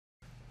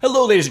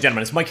Hello ladies and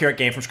gentlemen, it's Mike here at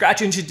Game From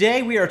Scratch, and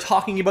today we are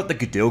talking about the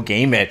Godot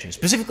game engine,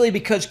 specifically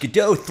because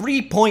Godot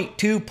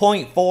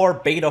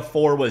 3.2.4 Beta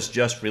 4 was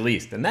just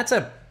released, and that's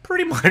a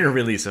pretty minor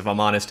release if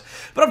I'm honest.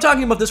 But I'm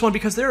talking about this one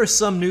because there is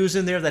some news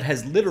in there that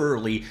has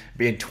literally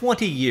been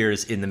 20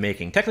 years in the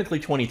making, technically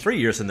 23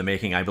 years in the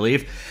making, I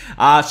believe.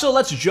 So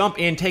let's jump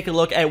in, take a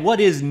look at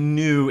what is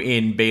new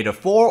in Beta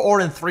 4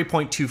 or in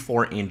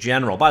 3.2.4 in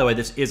general. By the way,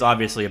 this is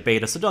obviously a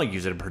beta, so don't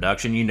use it in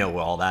production. You know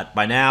all that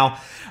by now.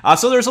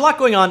 So there's a lot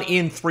going on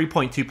in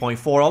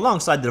 3.2.4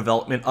 alongside the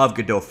development of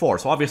Godot 4.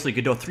 So obviously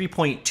Godot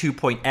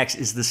 3.2.x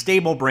is the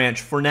stable branch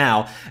for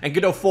now, and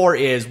Godot 4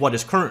 is what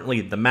is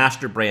currently the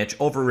master branch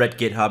over at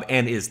GitHub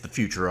and is the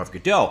future of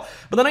Godot.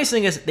 But the nice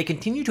thing is they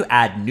continue to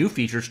add new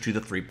features to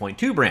the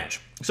 3.2 branch.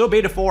 So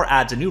Beta 4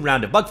 adds a new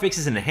round of bug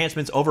fixes and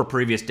enhancements over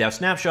previous dev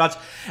snapshots,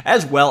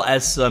 as well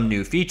as some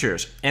new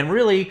features. And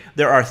really,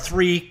 there are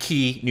three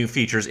key new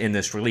features in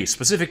this release,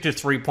 specific to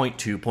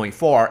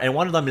 3.2.4, and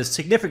one of them is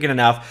significant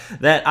enough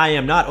that I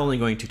am not only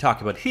going to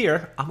talk about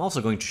here, I'm also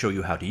going to show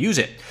you how to use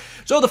it.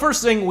 So the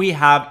first thing we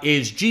have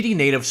is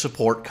GDNative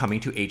support coming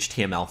to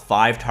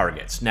HTML5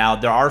 targets. Now,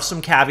 there are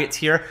some caveats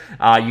here.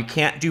 You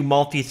can't do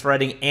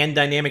multi-threading and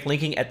dynamic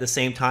linking at the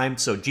same time,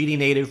 so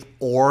GDNative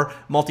or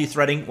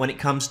multi-threading when it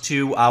comes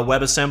to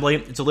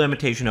WebAssembly. It's a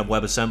limitation of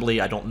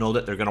WebAssembly. I don't know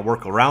that they're going to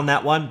work around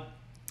that one.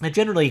 And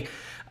generally,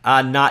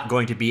 not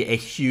going to be a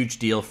huge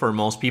deal for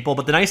most people.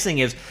 But the nice thing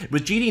is,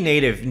 with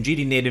GDNative, and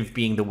GDNative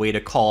being the way to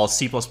call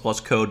C++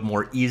 code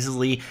more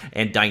easily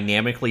and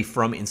dynamically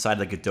from inside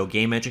the Godot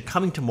game engine,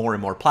 coming to more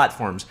and more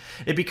platforms,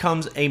 it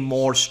becomes a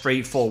more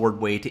straightforward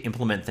way to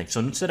implement things. So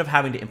instead of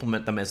having to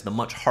implement them as the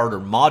much harder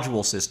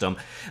module system,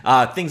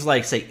 things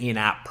like, say,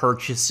 in-app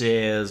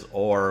purchases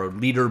or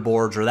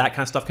leaderboards or that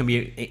kind of stuff can be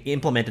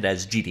implemented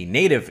as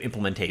GDNative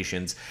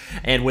implementations.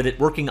 And with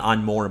it working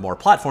on more and more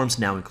platforms,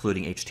 now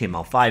including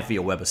HTML5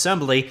 via WebAssembly,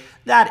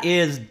 that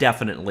is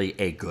definitely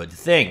a good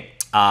thing.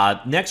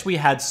 Next, we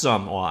had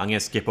some, well, I'm going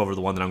to skip over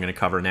the one that I'm going to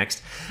cover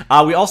next.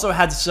 We also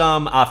had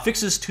some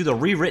fixes to the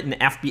rewritten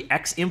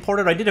FBX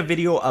importer. I did a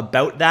video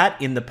about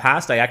that in the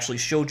past. I actually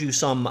showed you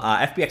some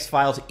FBX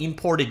files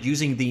imported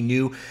using the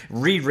new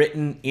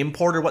rewritten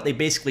importer. What they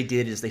basically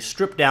did is they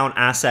stripped down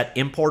asset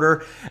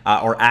importer,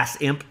 or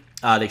ASIMP.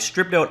 They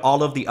stripped out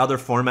all of the other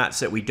formats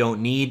that we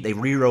don't need. They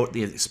rewrote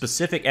the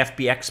specific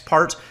FBX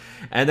part,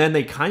 and then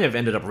they kind of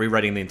ended up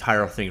rewriting the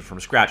entire thing from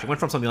scratch. It went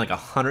from something like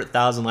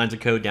 100,000 lines of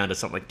code down to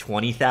something like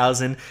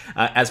 20,000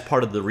 as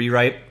part of the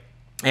rewrite.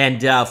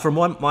 And from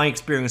what my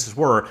experiences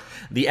were,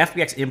 the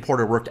FBX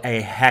importer worked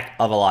a heck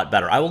of a lot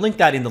better. I will link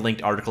that in the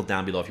linked article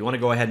down below if you want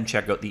to go ahead and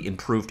check out the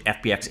improved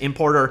FBX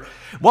importer.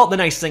 Well, the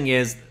nice thing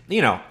is,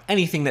 you know,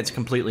 anything that's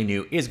completely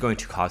new is going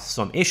to cause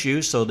some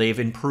issues, so they've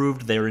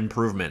improved their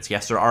improvements.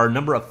 Yes, there are a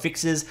number of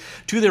fixes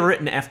to the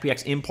written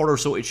FBX importer,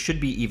 so it should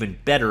be even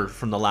better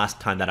from the last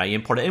time that I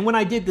imported. And when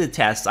I did the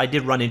tests, I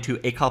did run into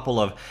a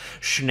couple of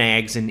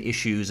snags and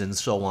issues and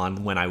so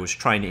on when I was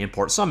trying to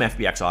import some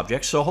FBX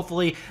objects, so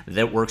hopefully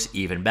that works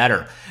even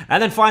better.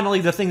 And then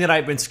finally, the thing that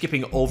I've been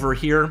skipping over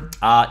here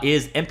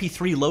is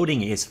MP3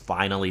 loading is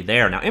finally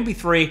there. Now,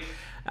 MP3,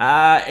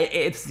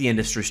 it's the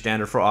industry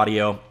standard for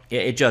audio.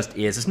 It just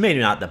is. It's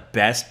maybe not the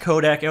best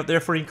codec out there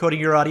for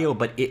encoding your audio,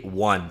 but it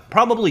won.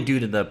 Probably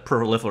due to the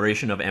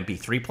proliferation of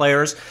MP3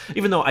 players,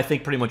 even though I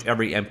think pretty much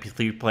every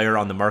MP3 player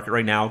on the market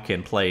right now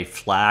can play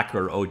FLAC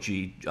or OG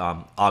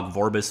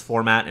Vorbis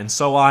format and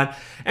so on.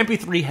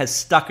 MP3 has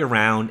stuck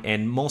around,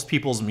 and most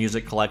people's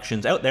music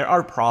collections out there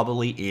are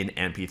probably in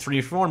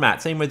MP3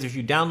 format. Same with if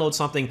you download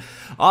something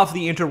off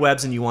the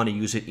interwebs and you want to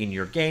use it in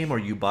your game, or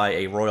you buy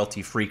a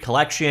royalty-free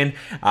collection,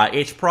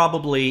 it's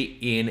probably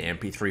in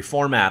MP3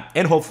 format,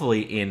 and hopefully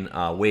in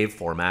WAV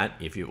format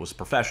if it was a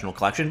professional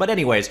collection. But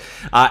anyways,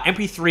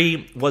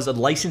 MP3 was a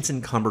license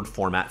encumbered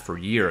format for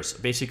years.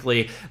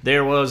 Basically,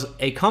 there was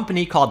a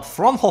company called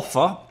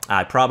Fraunhofer,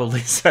 I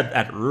probably said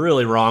that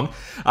really wrong,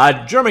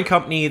 a German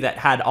company that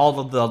had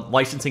all of the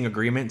licensing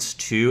agreements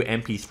to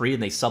MP3,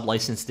 and they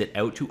sub-licensed it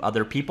out to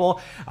other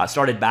people.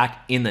 Started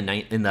back in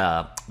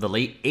the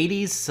late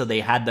 80s, so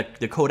they had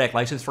the codec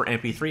license for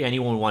MP3.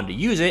 Anyone who wanted to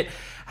use it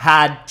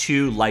had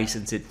to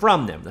license it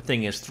from them. The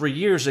thing is, 3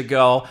 years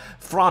ago,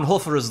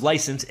 Fraunhofer's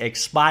license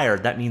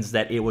expired. That means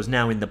that it was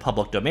now in the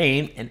public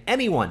domain, and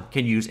anyone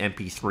can use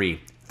MP3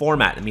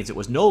 format. It means it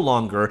was no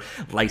longer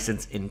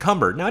license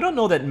encumbered. Now, I don't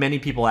know that many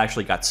people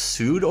actually got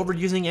sued over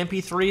using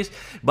MP3s,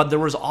 but there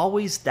was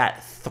always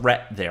that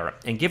threat there.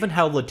 And given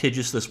how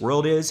litigious this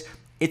world is,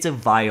 it's a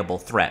viable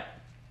threat.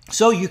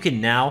 So you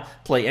can now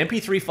play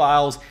MP3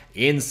 files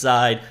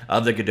inside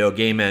of the Godot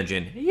game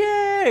engine.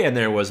 Yay! And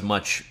there was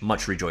much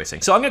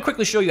rejoicing. So I'm going to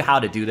quickly show you how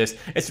to do this.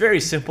 It's very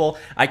simple.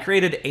 I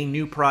created a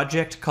new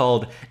project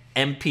called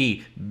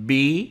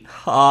MPB.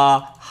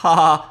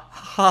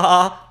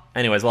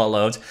 Anyways, while it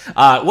loads,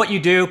 what you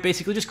do,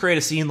 basically just create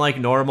a scene like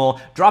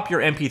normal, drop your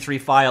MP3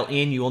 file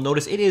in. You will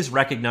notice it is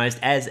recognized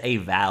as a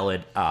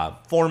valid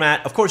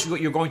format. Of course,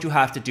 what you're going to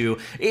have to do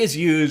is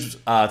use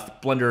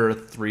Blender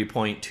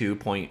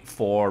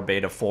 3.2.4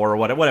 Beta 4 or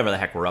whatever the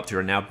heck we're up to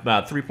right now,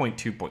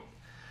 3.2.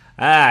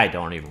 I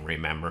don't even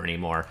remember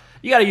anymore.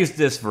 You got to use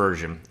this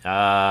version,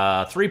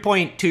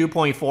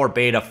 3.2.4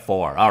 beta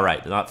 4. All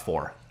right, not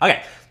 4.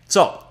 Okay,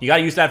 so you got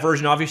to use that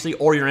version, obviously,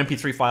 or your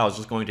MP3 file is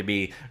just going to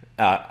be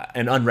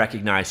an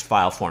unrecognized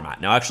file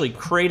format. Now, actually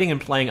creating and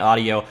playing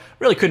audio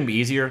really couldn't be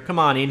easier. Come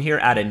on in here,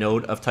 add a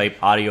node of type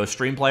audio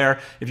stream player.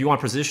 If you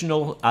want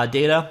positional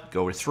data,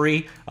 go with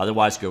 3.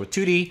 Otherwise, go with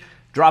 2D.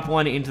 Drop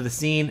one into the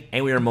scene,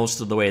 and we are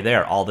most of the way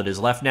there. All that is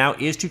left now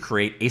is to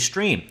create a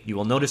stream. You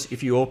will notice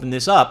if you open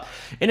this up,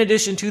 in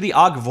addition to the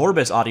Ogg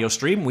Vorbis audio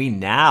stream, we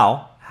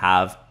now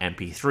have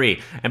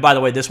MP3. And by the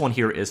way, this one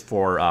here is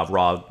for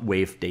raw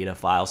wave data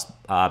files.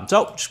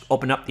 So just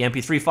open up the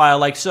MP3 file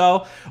like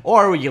so,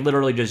 or you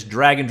literally just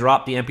drag and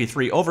drop the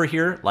MP3 over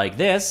here like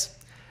this.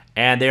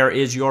 And there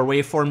is your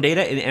waveform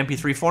data in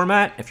MP3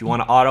 format. If you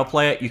want to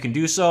autoplay it, you can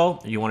do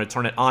so. You want to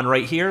turn it on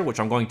right here, which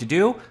I'm going to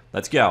do.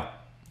 Let's go.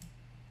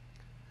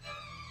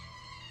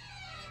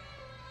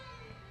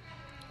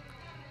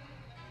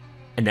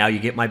 And now you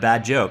get my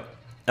bad joke.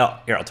 Oh,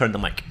 here, I'll turn the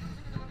mic.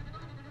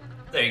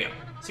 There you go.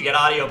 So you get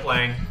audio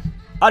playing.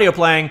 Audio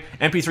playing,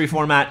 MP3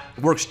 format,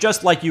 works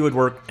just like you would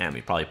work, and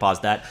we probably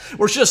paused that,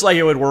 works just like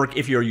it would work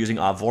if you're using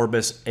Ogg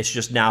Vorbis. It's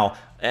just now,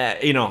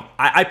 you know,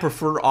 I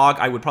prefer Ogg.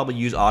 I would probably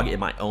use Ogg in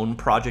my own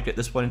project at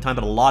this point in time,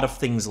 but a lot of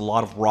things, a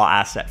lot of raw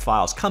asset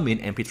files come in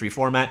MP3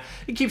 format.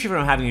 It keeps you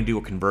from having to do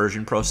a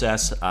conversion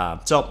process,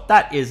 so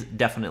that is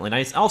definitely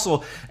nice.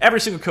 Also,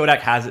 every single codec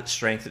has its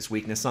strength, its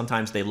weakness.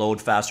 Sometimes they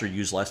load faster,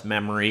 use less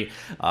memory,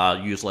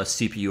 use less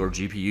CPU or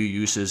GPU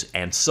uses,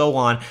 and so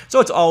on.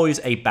 So it's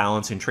always a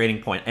balance and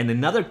trading point. And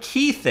another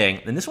key thing,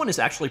 and this one is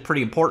actually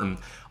pretty important,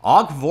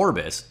 Ogg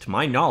Vorbis, to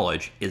my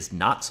knowledge, is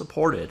not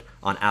supported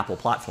on Apple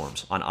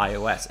platforms, on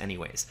iOS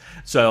anyways.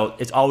 So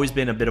it's always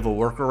been a bit of a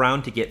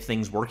workaround to get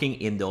things working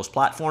in those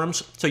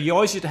platforms. So you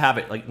always used to have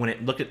it, like when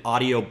it looked at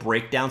audio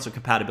breakdowns of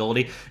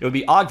compatibility, it would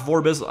be Ogg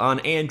Vorbis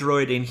on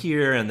Android in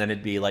here, and then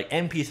it'd be like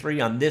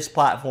MP3 on this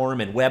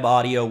platform, and web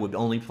audio would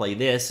only play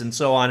this, and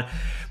so on.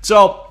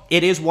 So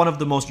it is one of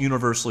the most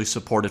universally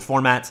supported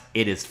formats.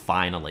 It is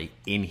finally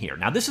in here.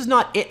 Now, this is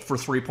not it for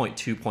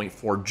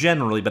 3.2.4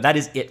 generally, but that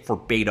is it for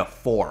beta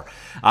 4.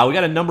 We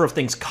got a number of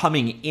things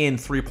coming in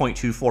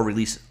 3.24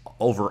 release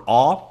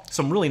overall.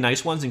 Some really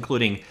nice ones,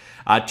 including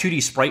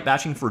 2D sprite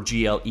batching for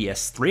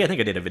GLES3. I think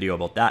I did a video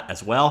about that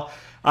as well.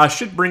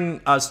 Should bring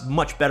us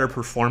much better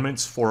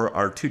performance for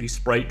our 2D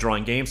sprite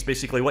drawing games.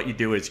 Basically, what you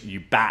do is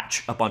you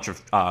batch a bunch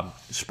of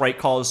sprite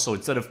calls. So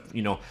instead of,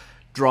 you know,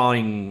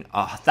 drawing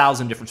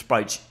 1,000 different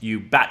sprites, you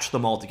batch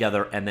them all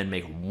together and then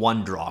make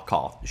one draw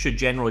call. It should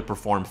generally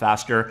perform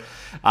faster.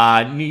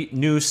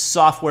 New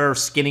software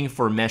skinning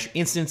for mesh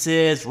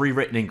instances,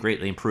 rewritten and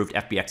greatly improved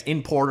FBX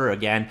importer.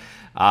 Again,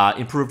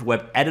 improved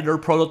web editor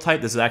prototype.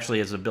 This is actually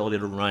his ability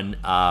to run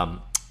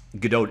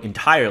Godot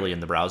entirely in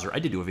the browser. I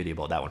did do a video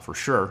about that one for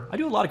sure. I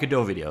do a lot of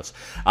Godot videos.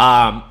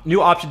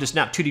 New option to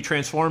snap 2D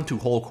transform to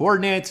whole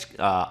coordinates.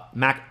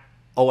 Mac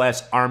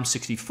OS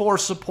ARM64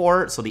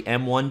 support, so the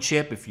M1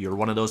 chip, if you're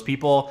one of those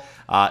people.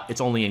 It's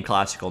only in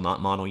classical,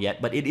 not mono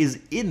yet, but it is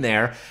in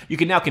there. You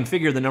can now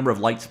configure the number of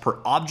lights per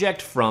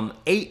object from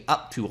 8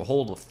 up to a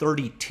whole of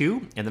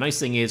 32. And the nice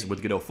thing is,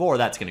 with Godot 4,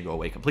 that's going to go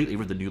away completely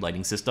with the new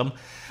lighting system.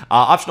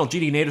 Optional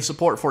GDNative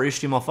support for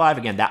HTML5.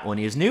 Again, that one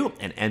is new.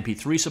 And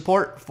MP3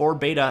 support for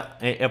beta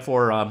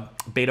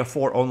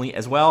 4 only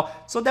as well.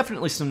 So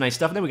definitely some nice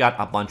stuff. And then we got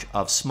a bunch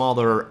of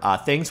smaller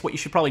things. What you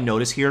should probably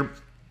notice here,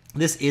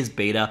 this is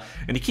beta,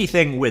 and the key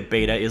thing with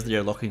beta is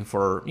they're looking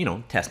for, you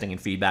know, testing and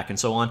feedback and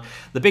so on.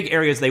 The big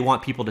areas they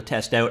want people to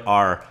test out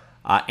are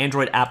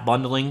Android app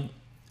bundling,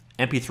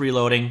 MP3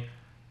 loading,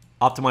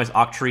 optimized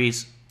awk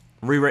trees,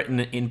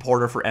 rewritten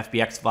importer for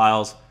FBX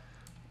files,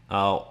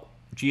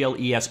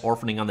 GLES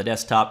orphaning on the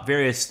desktop,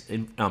 various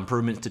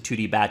improvements to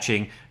 2D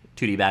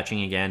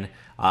batching again,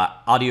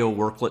 audio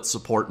worklet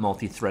support,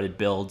 multi-threaded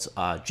builds,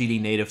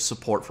 GDNative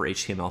support for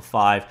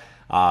HTML5,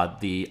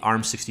 the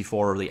ARM64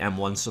 or the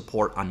M1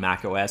 support on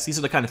Mac OS. These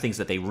are the kind of things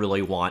that they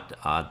really want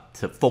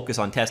to focus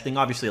on testing.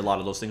 Obviously, a lot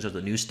of those things are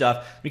the new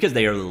stuff because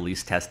they are the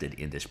least tested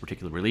in this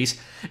particular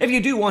release. If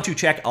you do want to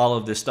check all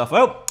of this stuff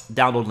out,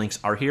 download links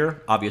are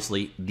here.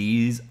 Obviously,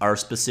 these are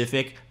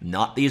specific,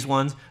 not these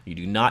ones. You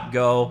do not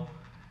go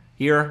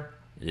here.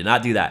 You do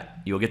not do that.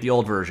 You will get the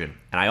old version.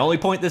 And I only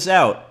point this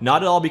out,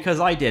 not at all because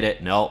I did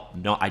it. No,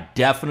 I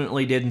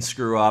definitely didn't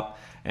screw up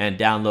and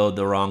download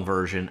the wrong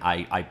version.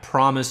 I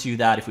promise you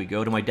that if we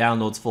go to my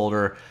downloads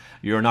folder,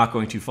 you're not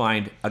going to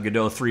find a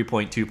Godot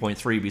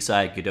 3.2.3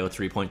 beside Godot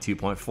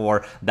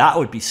 3.2.4. That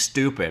would be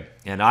stupid,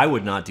 and I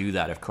would not do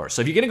that, of course.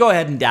 So if you're going to go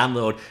ahead and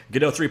download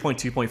Godot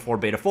 3.2.4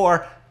 Beta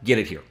 4, get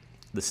it here.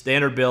 The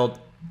standard build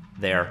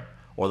there,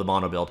 or the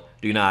mono build,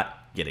 do not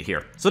get it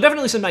here. So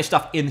definitely some nice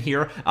stuff in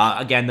here.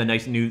 Again, the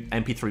nice new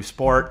MP3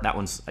 support. That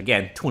one's,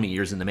 again, 20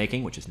 years in the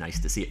making, which is nice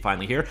to see it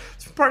finally here.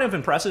 It's kind of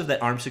impressive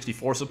that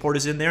ARM64 support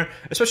is in there,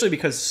 especially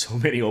because so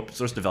many open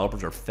source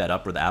developers are fed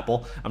up with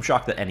Apple. I'm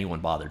shocked that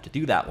anyone bothered to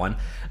do that one.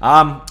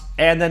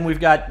 And then we've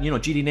got, you know,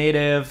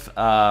 GDNative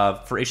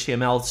for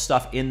HTML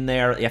stuff in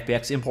there, the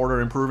FBX importer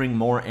improving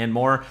more and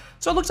more.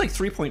 So it looks like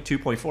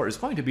 3.2.4 is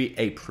going to be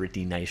a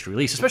pretty nice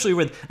release, especially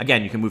with,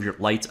 again, you can move your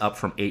lights up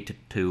from 8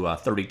 to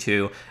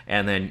 32,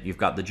 and then you've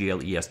got the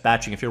GLES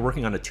batching. If you're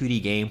working on a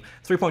 2D game,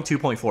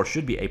 3.2.4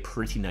 should be a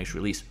pretty nice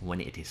release when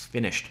it is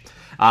finished.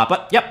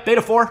 But yep,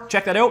 Beta 4,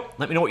 check that out.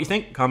 Let me know what you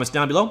think. Comments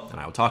down below, and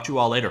I will talk to you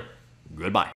all later. Goodbye.